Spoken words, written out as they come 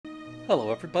Hello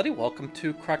everybody, welcome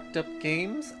to Cracked Up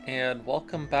Games, and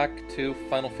welcome back to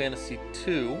Final Fantasy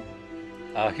II.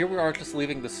 Here we are just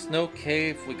leaving the Snow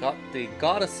Cave. We got the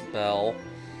Goddess Bell.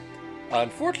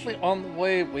 Unfortunately, on the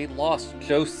way, we lost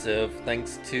Joseph,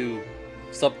 thanks to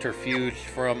subterfuge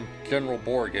from General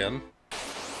Borgin.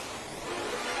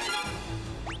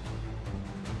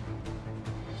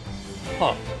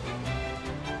 Huh.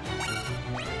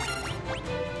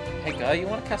 Hey guy, you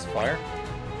want to cast fire?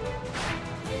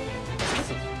 This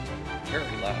is very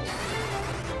loud.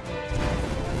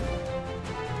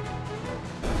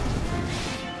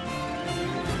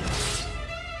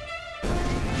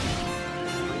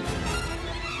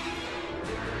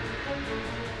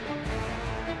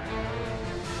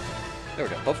 There we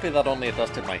go. Hopefully that only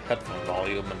adjusted my headphone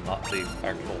volume and not the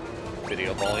actual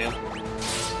video volume.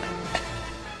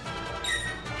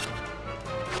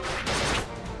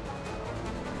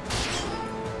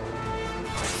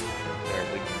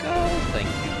 Thank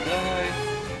you, guys.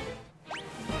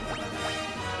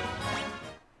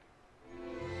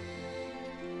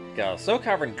 Yeah, Soul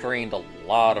Cavern drained a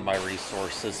lot of my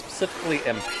resources, specifically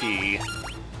MP.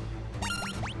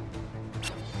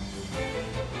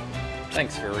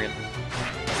 Thanks, Furion.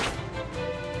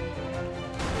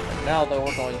 And now, though,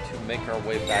 we're going to make our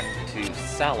way back to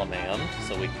Salamand,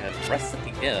 so we can rest at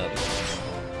the inn.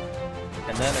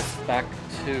 And then it's back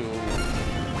to...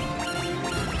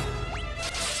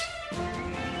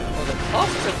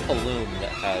 Poff or Paloom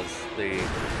that has the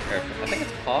airship? I think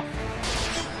it's Poff.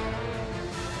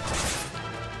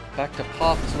 Back to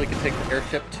Poff so we can take the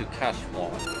airship to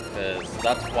Kashwan, because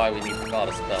that's why we need the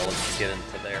Goddess Bell is to get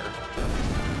into there.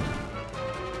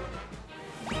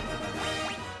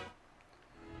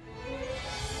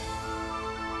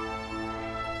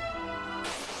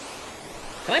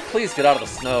 Can I please get out of the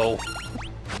snow?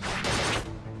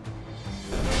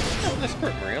 Oh, nice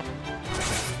squirt, Maria.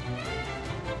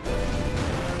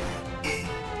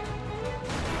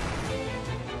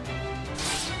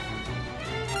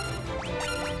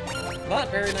 Not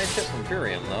very nice hit from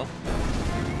Furion, though.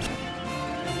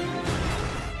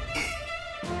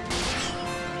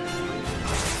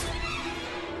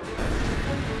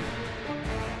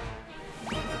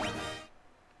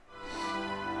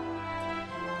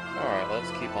 Alright,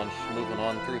 let's keep on moving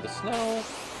on through the snow.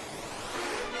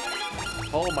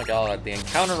 Oh my god, the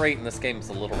encounter rate in this game is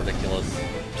a little ridiculous.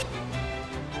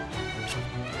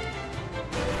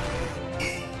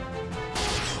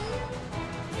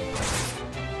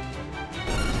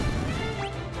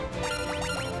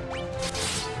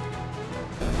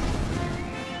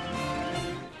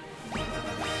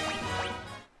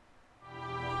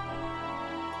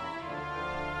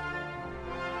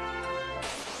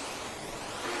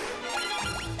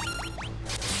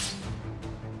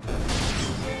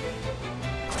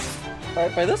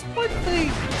 Alright, by this point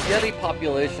the Yeti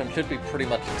population should be pretty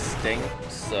much extinct,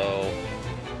 so...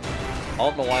 I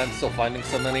don't know why I'm still finding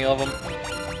so many of them.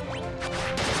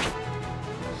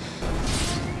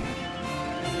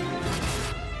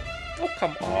 Oh,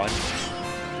 come on.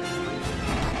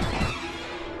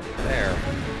 There.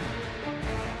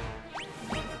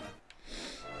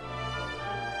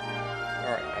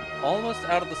 Alright, I'm almost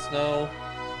out of the snow.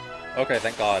 Okay,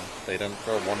 thank God. They didn't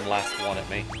throw one last one at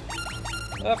me.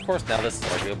 Of course, now this is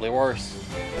arguably worse.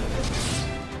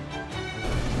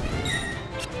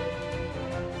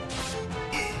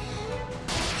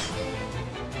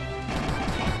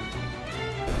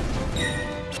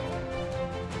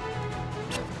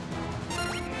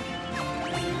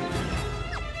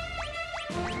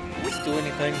 Did this do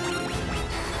anything?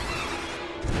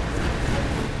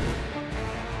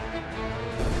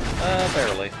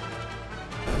 Barely.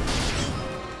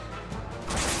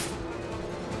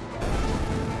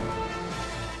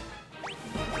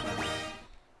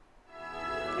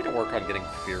 Work on getting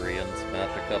Furion's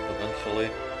magic up eventually.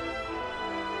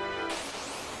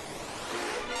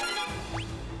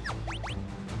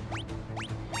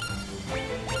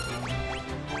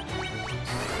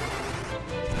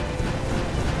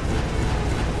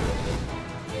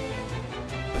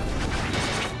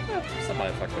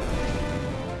 Semi-effective.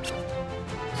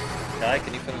 Guy,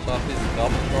 can you finish off these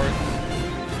goblin guards?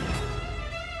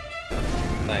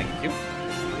 Thank you.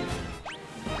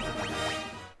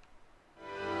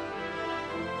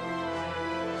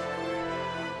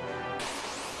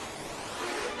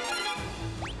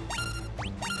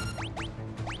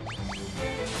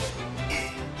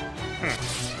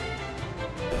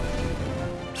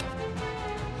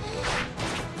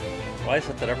 Why is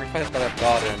it that every fight that I've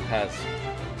gotten has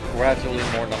gradually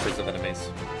more numbers of enemies?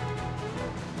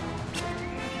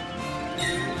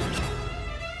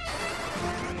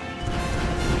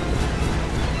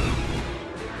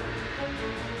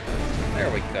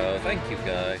 There we go. Thank you,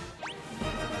 guy.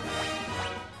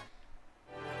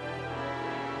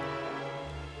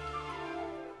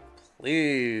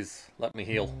 Please, let me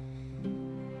heal.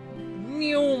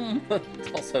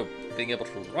 Also, being able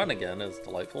to run again is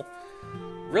delightful.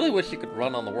 Really wish you could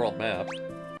run on the world map.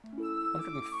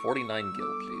 149 gil,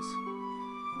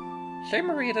 jeez. Shame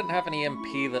Maria didn't have any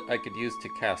MP that I could use to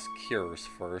cast Cures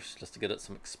first, just to get it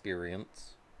some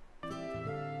experience.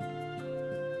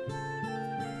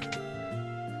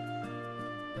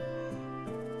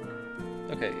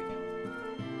 Okay.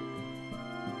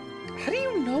 How do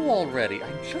you know already?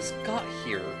 I just got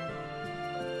here.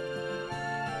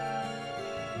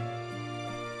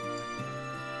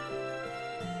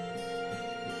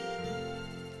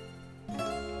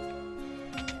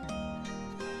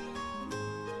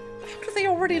 How do they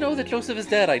already know that Joseph is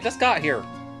dead? I just got here.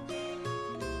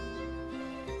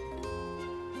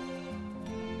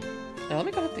 Now let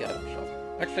me go hit the item shop.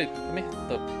 Actually, let me hit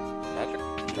the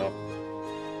magic shop.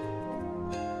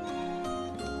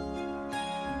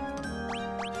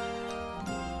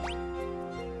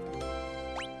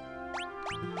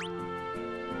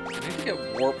 I need to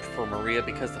get warped for Maria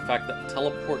because the fact that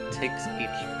teleport takes HP.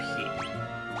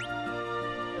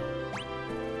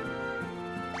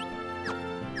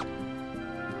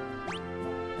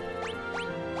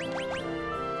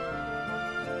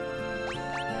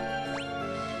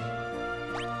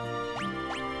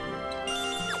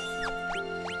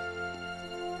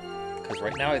 Because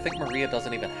right now I think Maria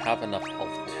doesn't even have enough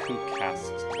health to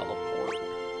cast teleport.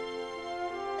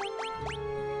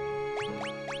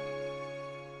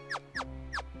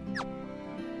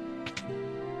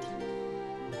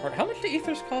 Alright, how much do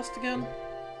ethers cost again?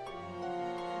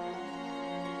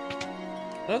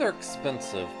 I know they're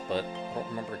expensive, but I don't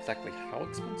remember exactly how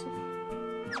expensive.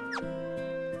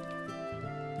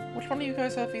 Which one of you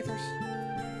guys have ethers?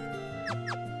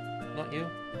 Not you?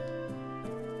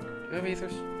 Do you have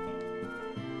ethers?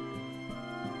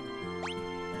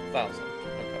 1,000.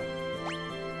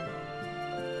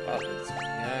 Okay.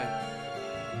 Yeah.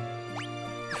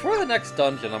 Before the next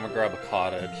dungeon, I'm gonna grab a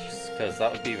cottage, because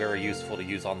that would be very useful to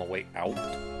use on the way out.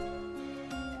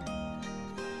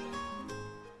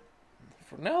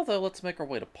 For now, though, let's make our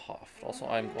way to Puff. Also,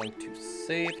 I'm going to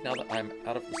save now that I'm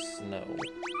out of the snow.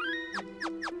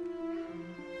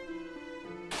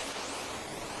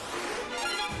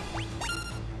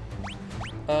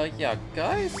 Yeah,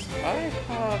 guys, I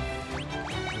have...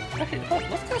 Actually, hold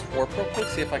on, let's cast Warp real quick,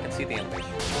 see if I can see the animation.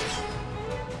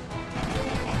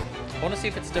 I want to see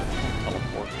if it's different from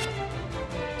teleport.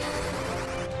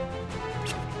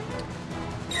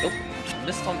 Nope,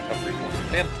 missed on everyone.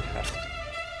 Fantastic.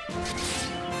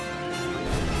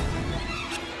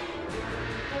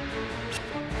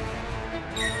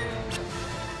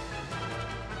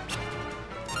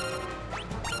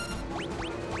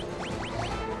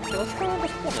 Okay, let's try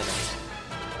almost one enemy.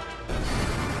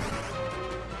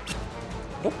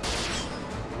 Nope.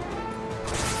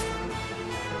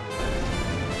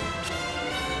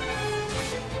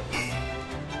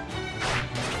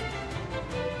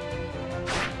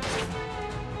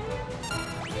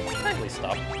 Kindly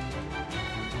stop. Yeah,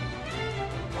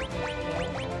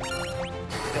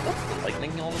 what's the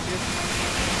lightning all of you?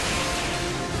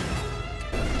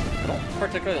 I don't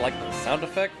particularly like the sound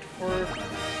effect for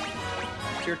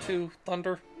Tier 2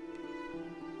 Thunder.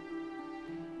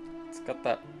 It's got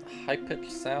that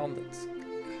high-pitched sound that's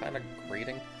kind of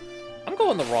grating. I'm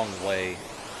going the wrong way.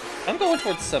 I'm going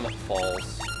towards Cement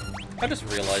Falls. I just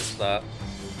realized that.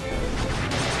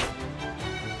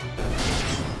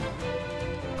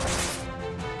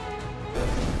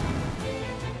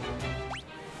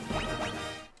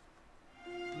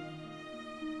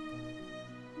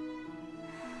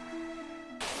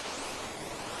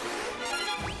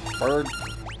 Bird.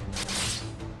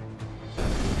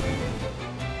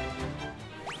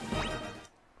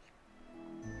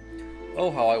 Oh,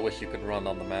 how I wish you could run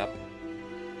on the map.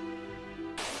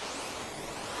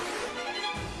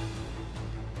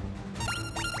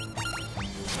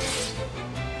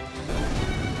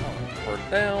 Bird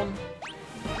down.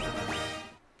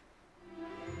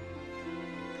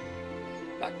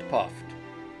 Back to Puffed.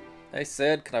 Hey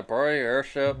Sid, can I borrow your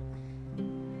airship?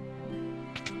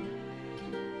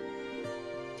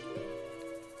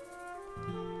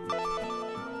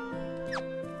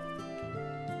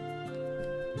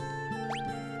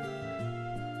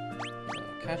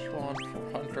 Cashwan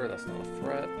for Hunter, that's not a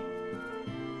threat.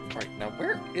 Alright, now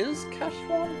where is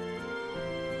Cashwan?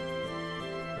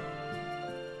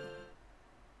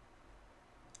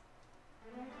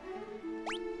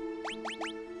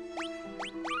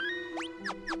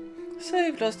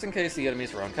 Save just in case the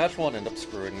enemies around Cashwan end up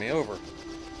screwing me over.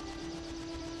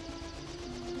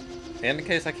 And in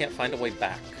case I can't find a way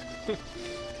back.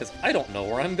 Because I don't know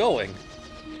where I'm going.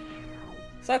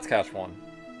 So that's catch 1.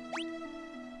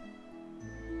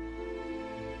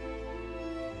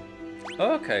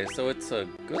 Okay, so it's a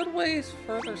good ways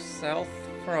further south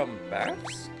from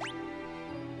Baths?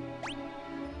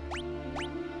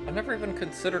 I've never even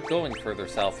considered going further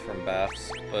south from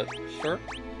Baths, but sure.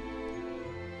 I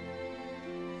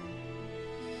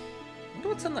wonder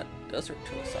what's in that desert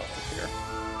to the south of here.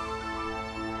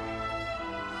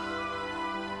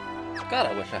 God,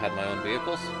 I wish I had my own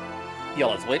vehicles. Yeah,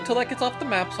 let's wait until that gets off the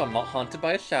map so I'm not haunted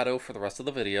by a shadow for the rest of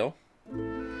the video.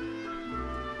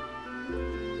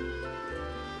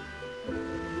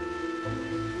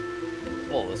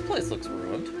 Well, this place looks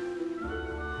ruined.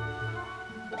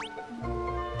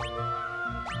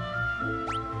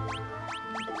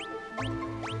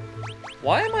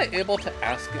 Why am I able to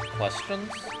ask it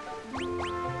questions?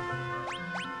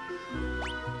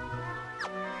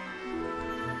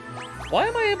 Why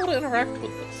am I able to interact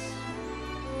with this?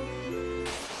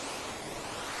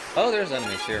 Oh, there's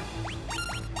enemies here.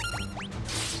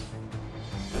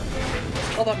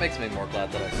 Oh, that makes me more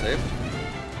glad that I saved.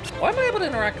 Why am I able to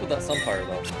interact with that sunfire,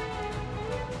 though?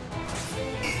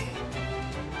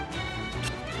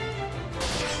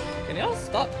 Can y'all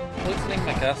stop poisoning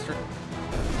my caster?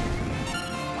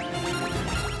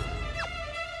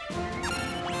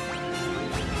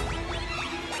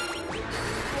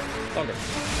 Thunder.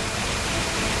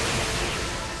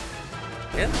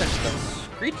 And there's that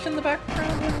screech in the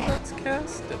background when that's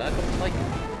cast, and I don't like it.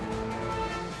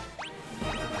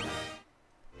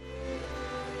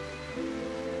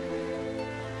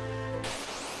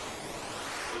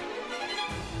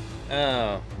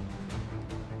 Oh. Of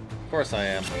course I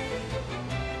am.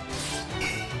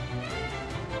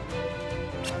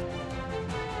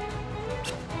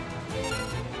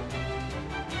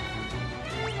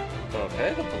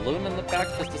 Okay, the balloon in the back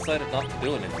just decided not to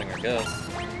do anything, I guess.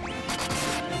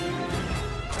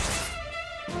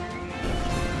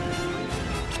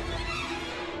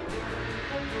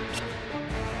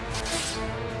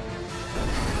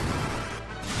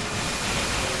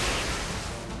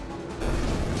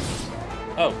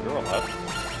 Oh, you're alive.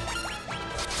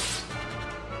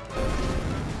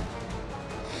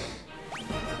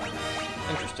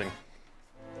 Interesting.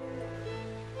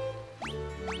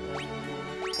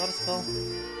 Got a spell.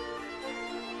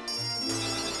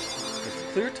 As the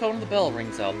clear tone of the bell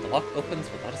rings out, the lock opens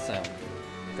without a sound.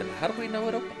 Then how do we know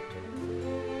it opened?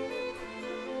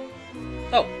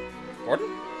 Oh, Gordon?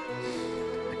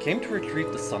 I came to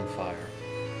retrieve the sunfire.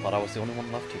 Thought I was the only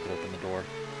one left who could open the door.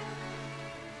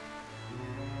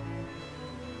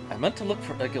 I meant to look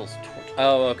for Egil's torch.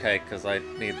 Oh, okay, because I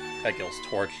need Egil's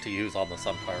torch to use on the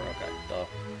sunfire. Okay, duh.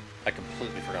 I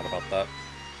completely forgot about that.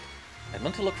 I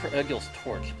meant to look for Egil's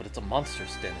torch, but it's a monster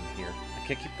standing here. I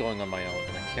can't keep going on my own,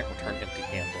 and I can't return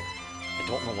empty-handed. I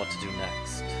don't know what to do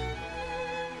next.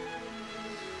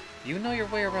 You know your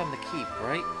way around the keep,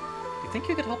 right? You think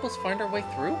you could help us find our way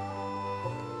through?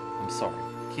 I'm sorry.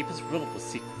 The keep is riddled with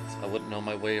secrets. I wouldn't know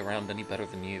my way around any better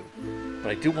than you.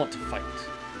 But I do want to fight.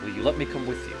 Will you let me come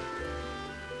with you?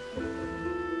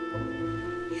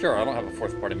 Sure, I don't have a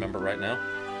fourth party member right now.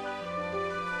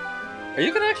 Are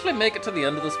you gonna actually make it to the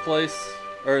end of this place?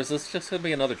 Or is this just gonna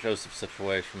be another Joseph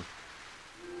situation?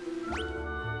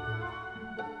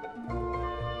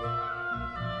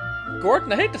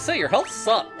 Gordon, I hate to say your health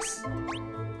sucks.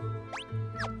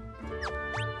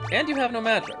 And you have no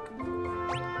magic.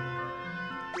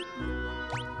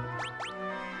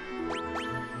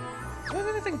 Do I have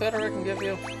anything better I can give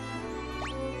you? I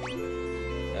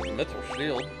have a mithril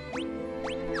shield.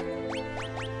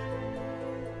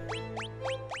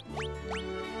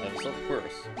 And a silk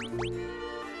cuirass.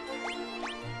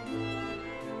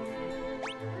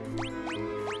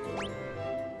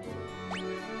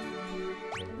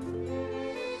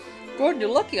 Gordon,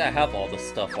 you're lucky I have all this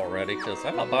stuff already, because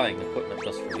I'm not buying equipment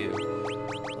just for you.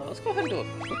 Let's go ahead and do a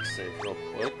quick save real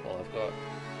quick while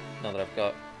now that I've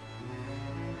got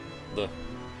the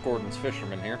Gordon's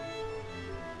Fisherman here.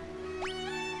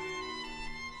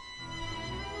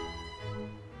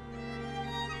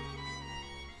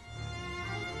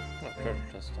 Treasure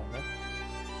chest on there.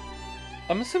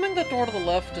 I'm assuming that door to the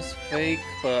left is fake,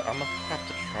 but I'm gonna have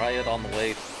to try it on the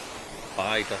way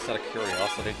by just out of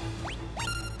curiosity.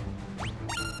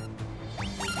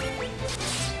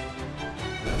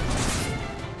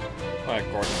 Alright,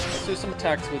 Gordon, let's do some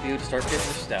attacks with you to start getting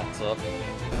your stats up.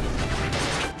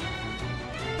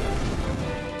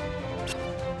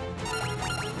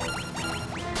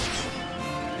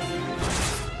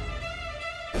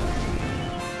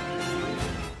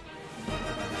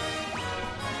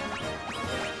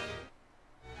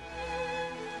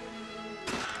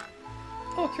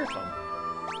 Cure Tome.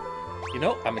 You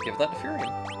know, I'm gonna give that to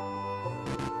Furion.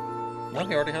 No,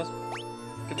 he already has.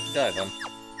 Give it to Guy, then.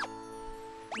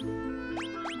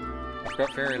 I forgot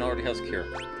Furion already has Cure.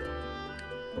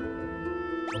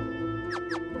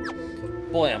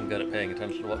 Boy, I'm good at paying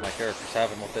attention to what my characters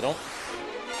have and what they don't.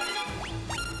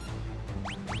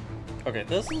 Okay,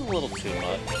 this is a little too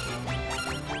much.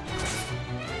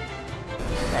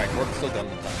 Alright, we're still done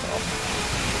with that now.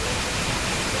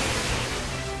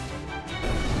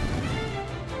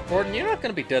 Gordon, you're not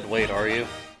gonna be dead weight, are you?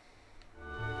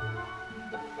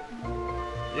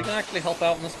 You can actually help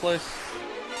out in this place?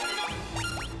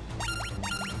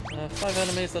 5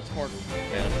 enemies, that's more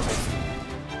manageable.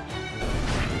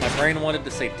 My brain wanted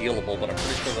to say dealable, but I'm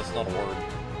pretty sure that's not a word.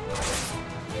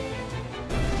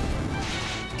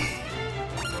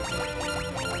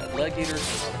 Leg eaters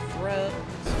is not a threat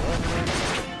whatsoever.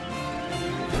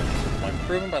 I'm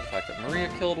proven by the fact that Maria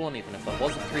killed one, even if that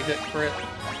was a 3-hit crit.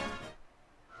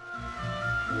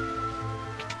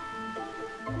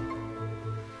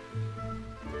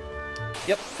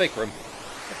 Yep, fake room.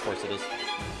 Of course it is.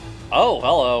 Oh,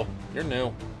 hello. You're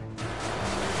new.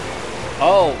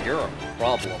 Oh, you're a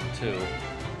problem, too.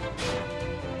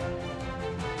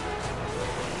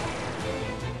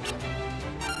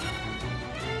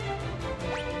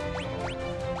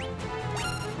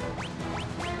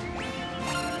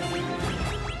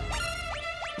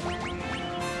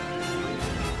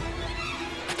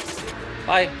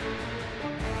 Bye.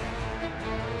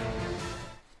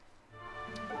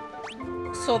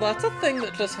 So that's a thing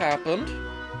that just happened.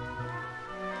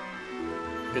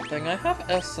 Good thing I have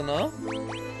Esuna.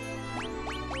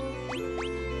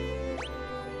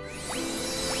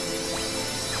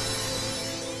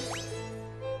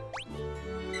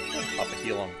 Pop a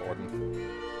heal on Gordon.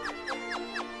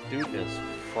 Dude is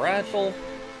fragile.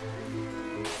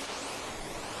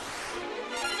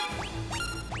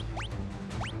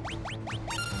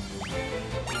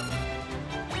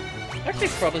 Actually,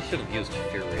 probably should have used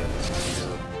Fury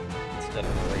instead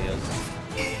of Maria's.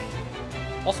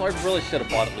 Also, I really should have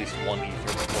bought at least one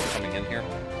ether before coming in here.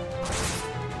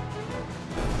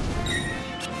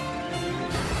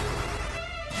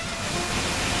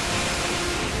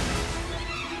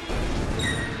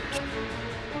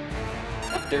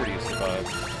 How dare you survive?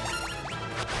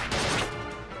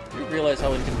 You realize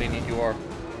how inconvenient you are?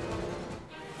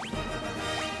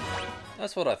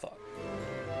 That's what I thought.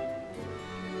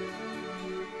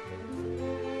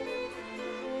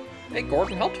 Hey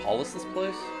Gordon, how tall is this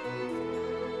place?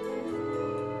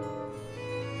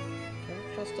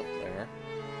 Just up there.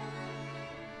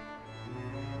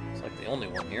 It's like the only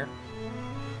one here.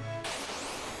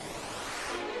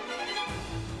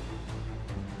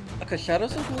 Okay,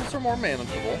 shadows and ghouls are more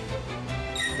manageable.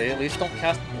 They at least don't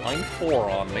cast Blind 4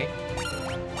 on me.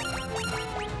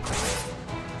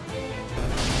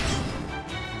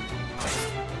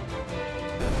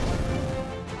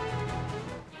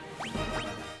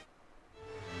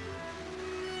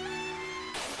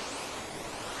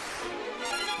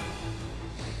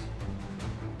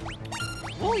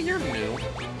 Well, you're new.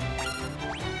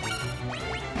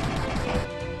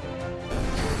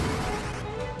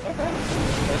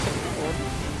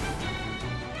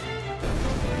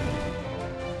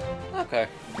 Okay. Okay.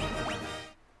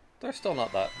 They're still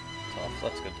not that tough.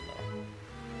 That's good to know.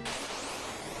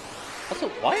 Also,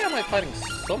 why am I fighting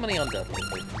so many undead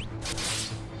lately?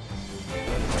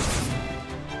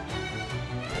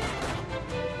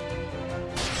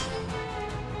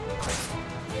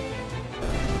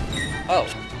 Oh.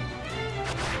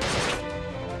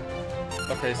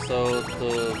 Okay, so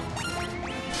the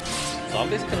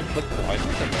zombies can inflict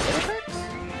blindness and melee attacks?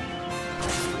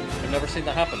 I've never seen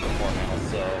that happen before now,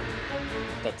 so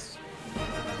that's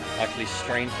actually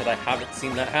strange that I haven't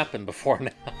seen that happen before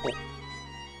now.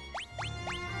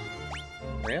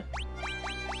 Maria?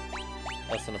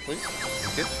 Esuna, please.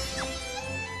 Thank you.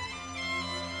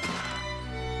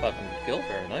 500 gil,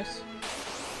 very nice.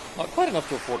 Not quite enough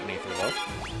to afford an ether, though.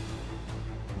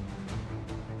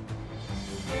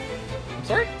 I'm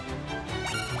sorry?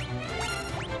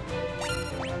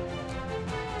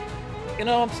 You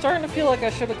know, I'm starting to feel like I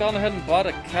should have gone ahead and bought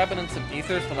a cabin and some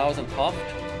ethers when I was in Toft.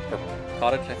 Or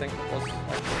Cottage, I think it was.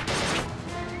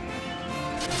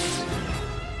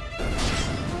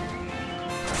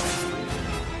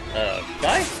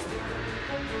 Guy?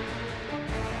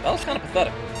 That was kind of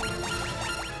pathetic.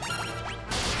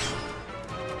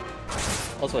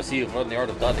 Also, I see you've learned the art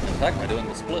of dodging attack by doing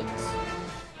the splits.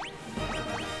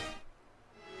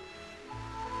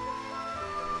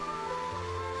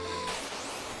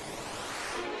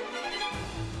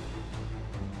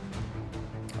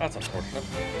 That's unfortunate.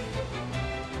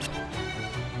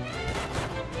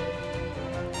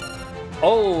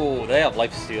 Oh, they have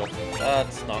lifesteal.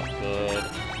 That's not good.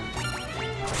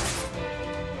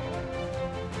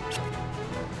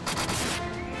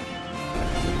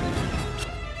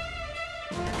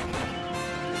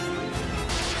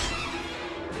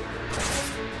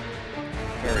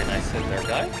 Very nice hit there,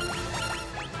 guy.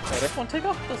 Alright, everyone take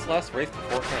off this last Wraith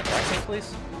before it can attack me,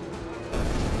 please.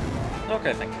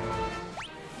 Okay, thank you.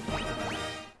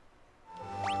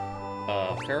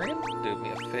 Farian, do me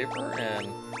a favor and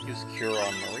use Cure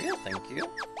on Maria, thank you.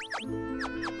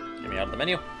 Get me out of the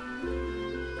menu.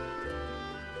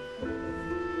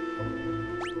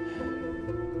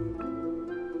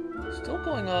 Still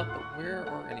going up, but where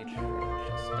are any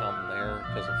treasures? Down there,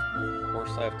 because of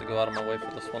course I have to go out of my way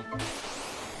for this one.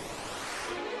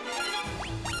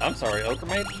 I'm sorry, Ogre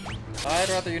Mage? I'd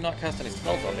rather you not cast any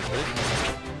spells on me, please.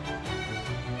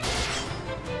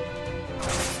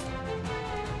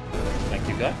 Thank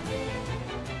you, guy.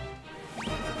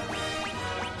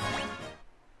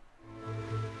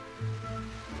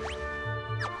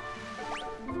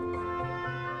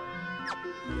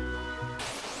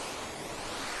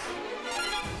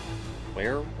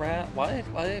 Where rat? Why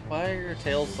are your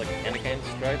tails like candy cane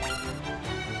stripes?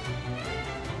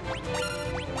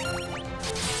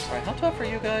 Alright, how tough are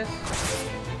you guys?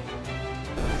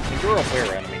 I mean, you're a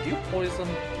were enemy. Do you poison?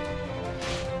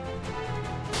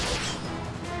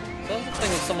 So that's the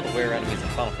thing with some of the were enemies in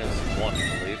Final Fantasy 1, I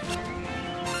believe.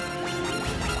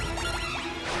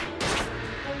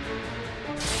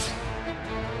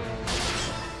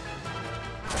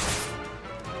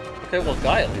 Okay, well,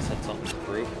 Guy at least had something to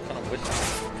prove. I kind of wish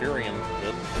Furion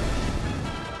did.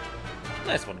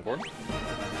 Nice one, Gordon.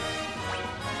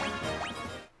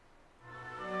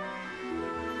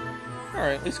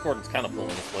 Alright, at least Gordon's kind of pulling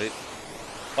his weight.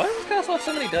 Why does this castle have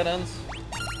so many dead ends?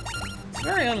 It's a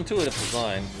very unintuitive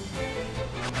design.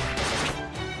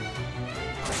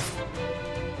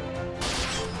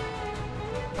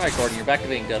 Alright, Gordon, you're back to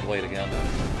being dead weight again.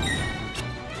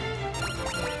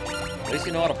 At least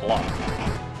you know how to block.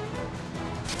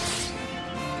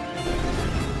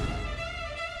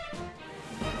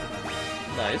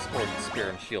 Nice, Gordon's Spear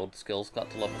and Shield skills got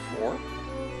to level 4.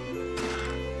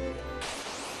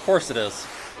 Of course it is.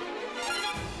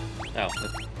 Oh,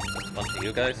 it's a bunch of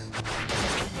you guys.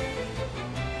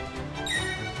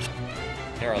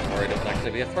 Here I was worried it would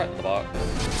actually be a threat in the box.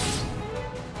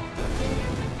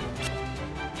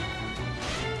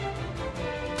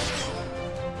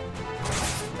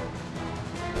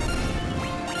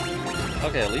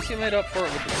 Okay, at least you made up for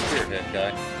it with the spearhead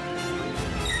guy.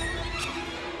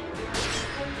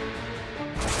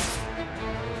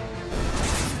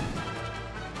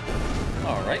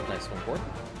 Alright, nice one, Gordon.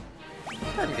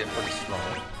 Starting to get pretty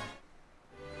strong.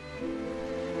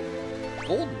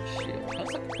 Golden shield. How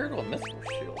does that compare to a mithril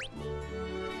shield?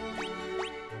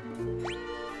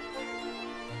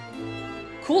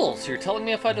 Cool, so you're telling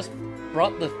me if I just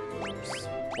brought the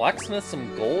blacksmith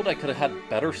some gold, I could have had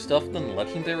better stuff than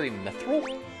legendary mithril?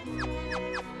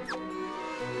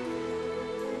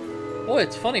 Boy,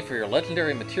 it's funny for your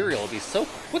legendary material to be so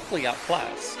quickly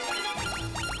outclassed.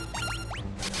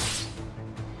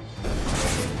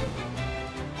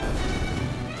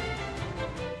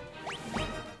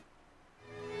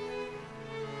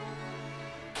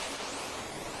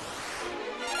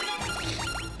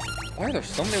 Why are there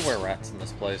so many were-rats in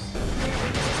this place?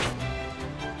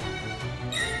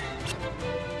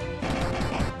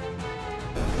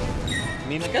 I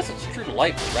mean, I guess it's true to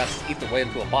life that rats eat their way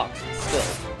into a box, but still.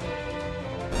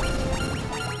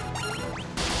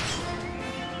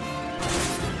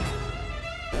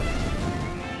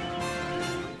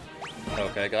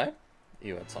 Okay, guy.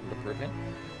 You had something to prove here.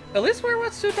 At least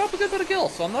were-rats do drop a good bit of gil,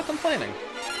 so I'm not complaining.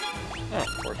 Oh,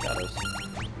 poor shadows.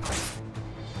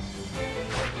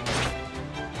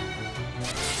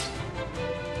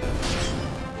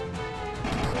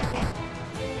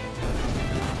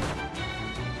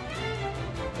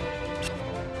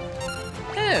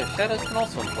 Yeah, shadows can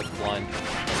also inflict blind.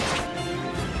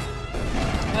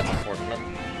 That's unfortunate.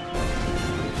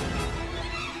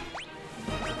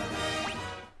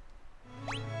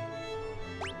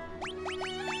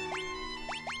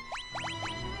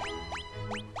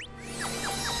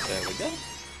 There we go.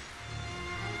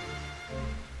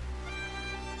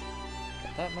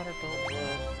 Get that matter dealt with.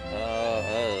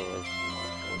 There's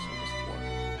doors on this floor.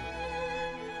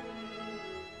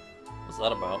 What's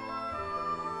that about?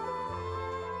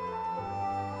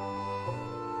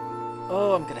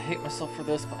 Oh, I'm gonna hate myself for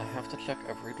this, but I have to check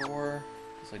every door,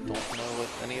 because I don't know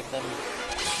if any of them...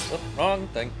 Oh, wrong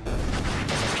thing. I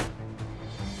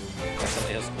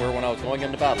accidentally hit square when I was going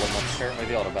into battle, and that's apparently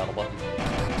the auto battle button.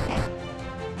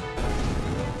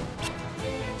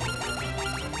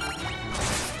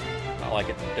 not like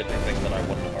it did anything that I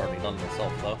wouldn't have already done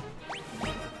myself, though.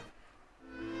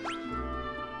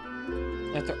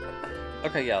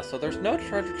 Okay, yeah, so there's no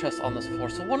treasure chest on this floor,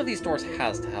 so one of these doors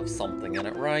has to have something in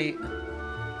it, right?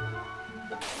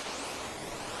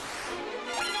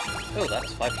 Oh,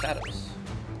 that's 5 shadows.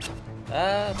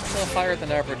 That's a higher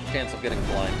than average chance of getting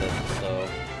blinded, so...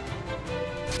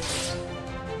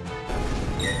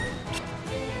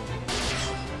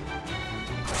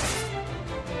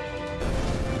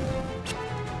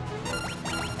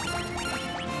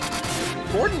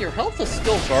 Gordon, your health is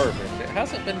still garbage. It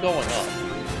hasn't been going up.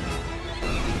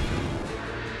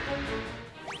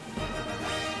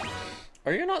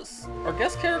 Are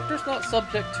guest characters not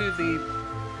subject to the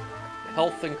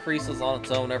health increases on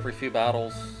its own every few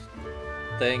battles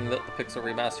thing that the Pixel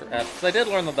Remaster adds? Because I did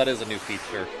learn that that is a new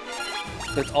feature.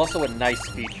 But it's also a nice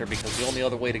feature because the only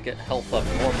other way to get health up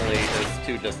normally is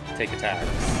to just take attacks.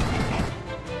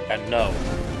 And no.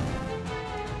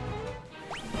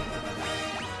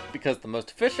 Because the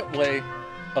most efficient way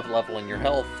of leveling your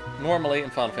health, normally in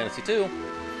Final Fantasy II,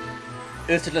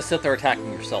 is to just sit there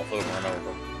attacking yourself over and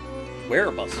over.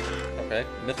 Werebuster, okay.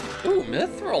 Ooh,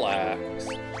 Mithril Axe.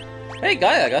 Hey,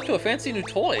 guy, I got you a fancy new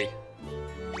toy.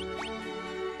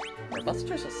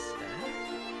 Werebuster's a staff?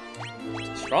 It's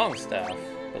a strong staff,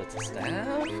 but it's a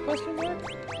staff? Question mark?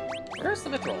 Where's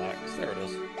the Mithril Axe? There it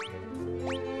is.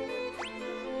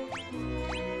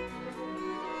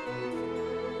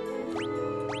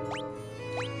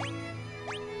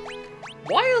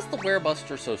 Why is the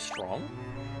Werebuster so strong?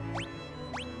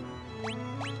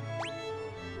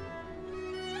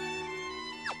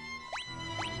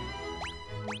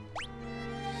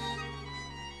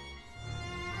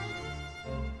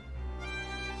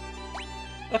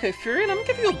 Okay, Furion, I'm gonna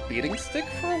give you a beating stick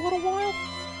for a little while.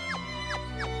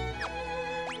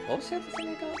 What was the other thing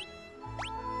I got?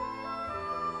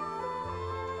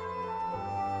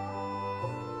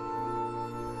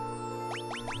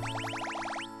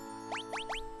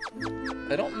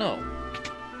 I don't know.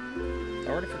 I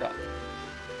already forgot.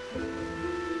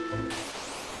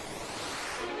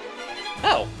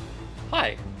 Oh!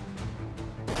 Hi!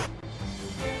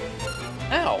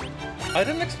 Ow! I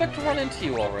didn't expect to run into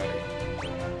you already.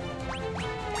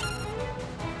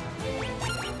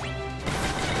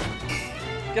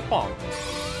 Get bombed.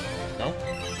 No?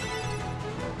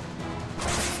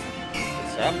 Good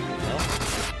stuff? No?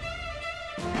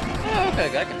 Oh, okay,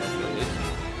 I can hurt you at least.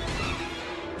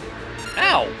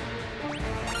 Ow!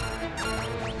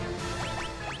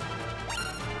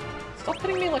 Stop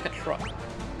hitting me like a truck.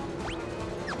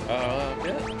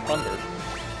 Yeah, thundered.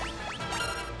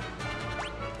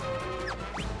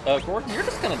 Gordon, you're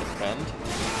just gonna defend.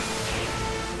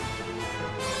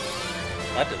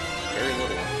 That did very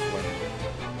little.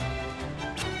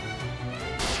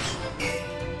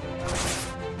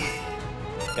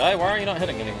 Guy, why are you not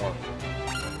hitting anymore?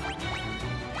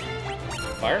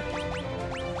 Fire?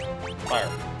 Fire.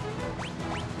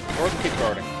 Gordon, keep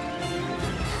guarding.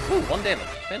 Ooh, 1 damage.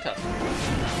 Fantastic.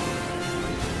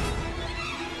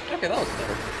 Okay, that was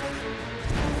better.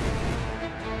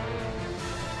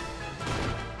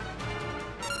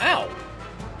 Ow!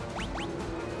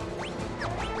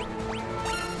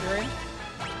 Furion?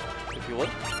 If you would.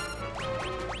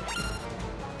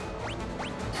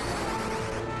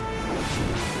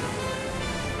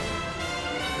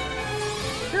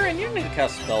 Furion, you need to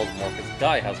cast spells more, because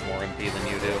Guy has more MP than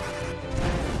you do.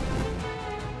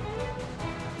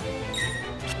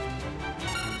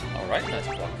 Alright, nice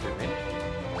block, Furion.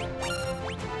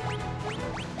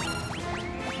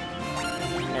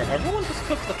 Alright, everyone just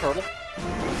cook the turtle.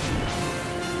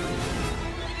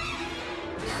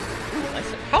 Ooh,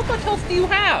 nice. How much health do you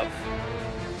have?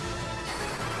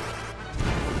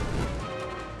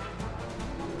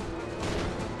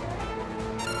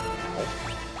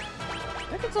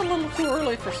 It's a little too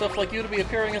early for stuff like you to be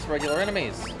appearing as regular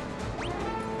enemies.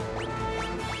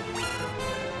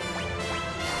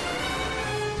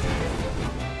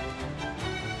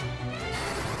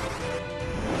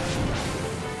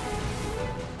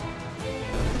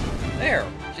 There!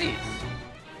 Jeez.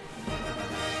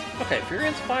 Okay,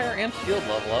 Furion's fire and shield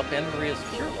level up, and Maria's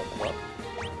cure level up.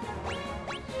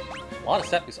 A lot of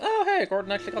stat boosts. Oh, hey,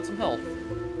 Gordon actually got some health.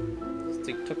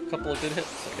 He took a couple of good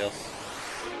hits, I guess.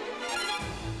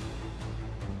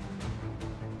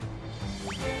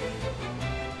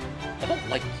 I don't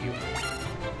like you.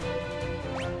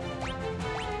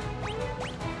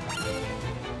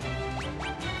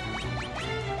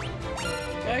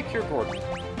 Okay, cure Gordon.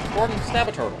 Gordon, stab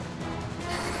a turtle.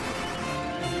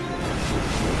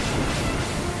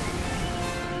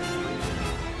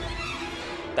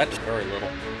 That did very little.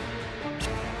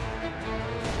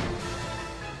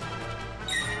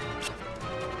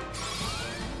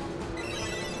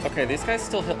 Okay, these guys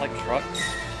still hit like trucks.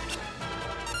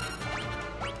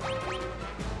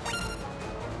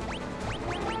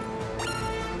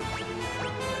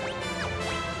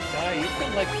 Guy, you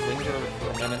can like linger for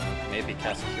a minute and maybe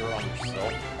cast Cure on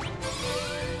yourself.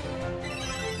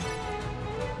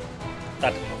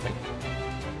 That did nothing.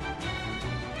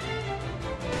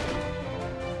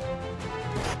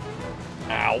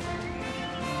 Ow.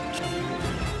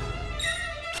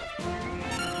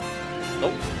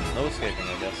 Nope, no escaping,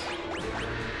 I guess.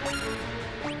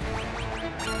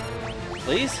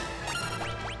 Please?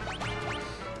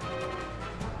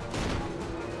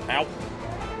 Ow.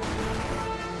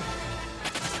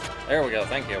 There we go,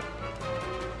 thank you.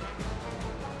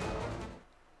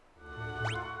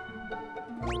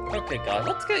 Okay, God,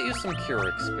 let's get you some cure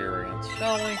experience,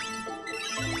 shall we?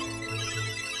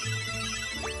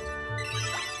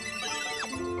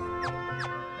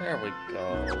 There we go.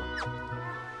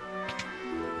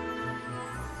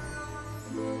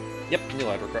 Yep, knew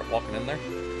I'd regret walking in there.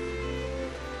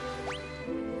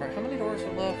 Alright, how many doors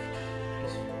are left?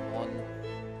 Just one.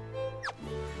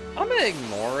 I'm gonna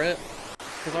ignore it,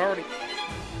 because I already...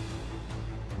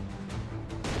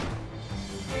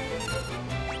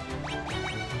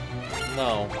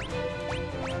 No.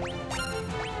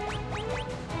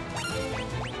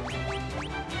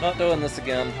 Not doing this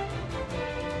again.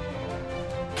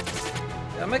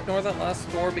 I'm gonna ignore that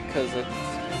last door because it's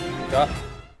got...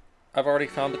 I've already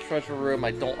found the treasure room.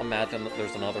 I don't imagine that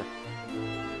there's another.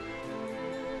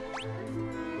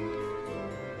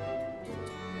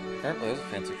 Apparently there's a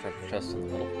fancy treasure chest in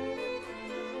the middle.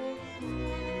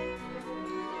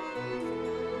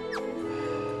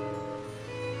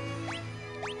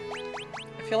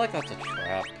 I feel like that's a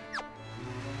trap.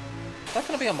 Is that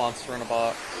gonna be a monster in a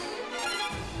box?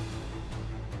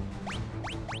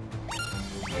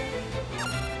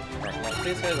 Alright, well,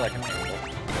 these guys I can handle.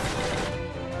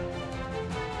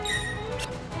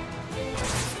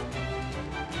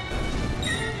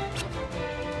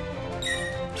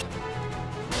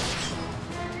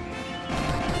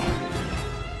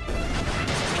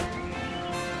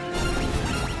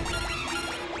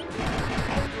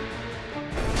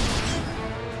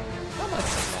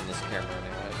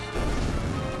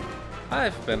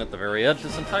 I've been at the very edge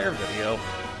this entire video.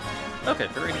 Okay,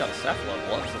 Fury got a staff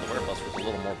level up, so the Werebuster's a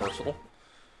little more versatile.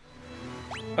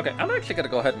 Okay, I'm actually gonna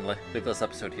go ahead and leave this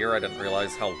episode here. I didn't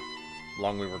realize how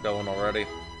long we were going already,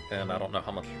 and I don't know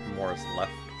how much more is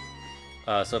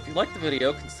left. So if you liked the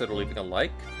video, consider leaving a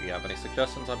like. If you have any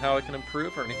suggestions on how I can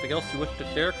improve or anything else you wish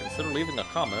to share, consider leaving a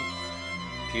comment.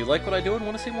 If you like what I do and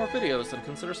want to see more videos, then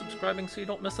consider subscribing so you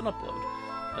don't miss an upload.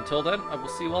 Until then, I will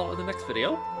see you all in the next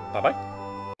video. Bye-bye.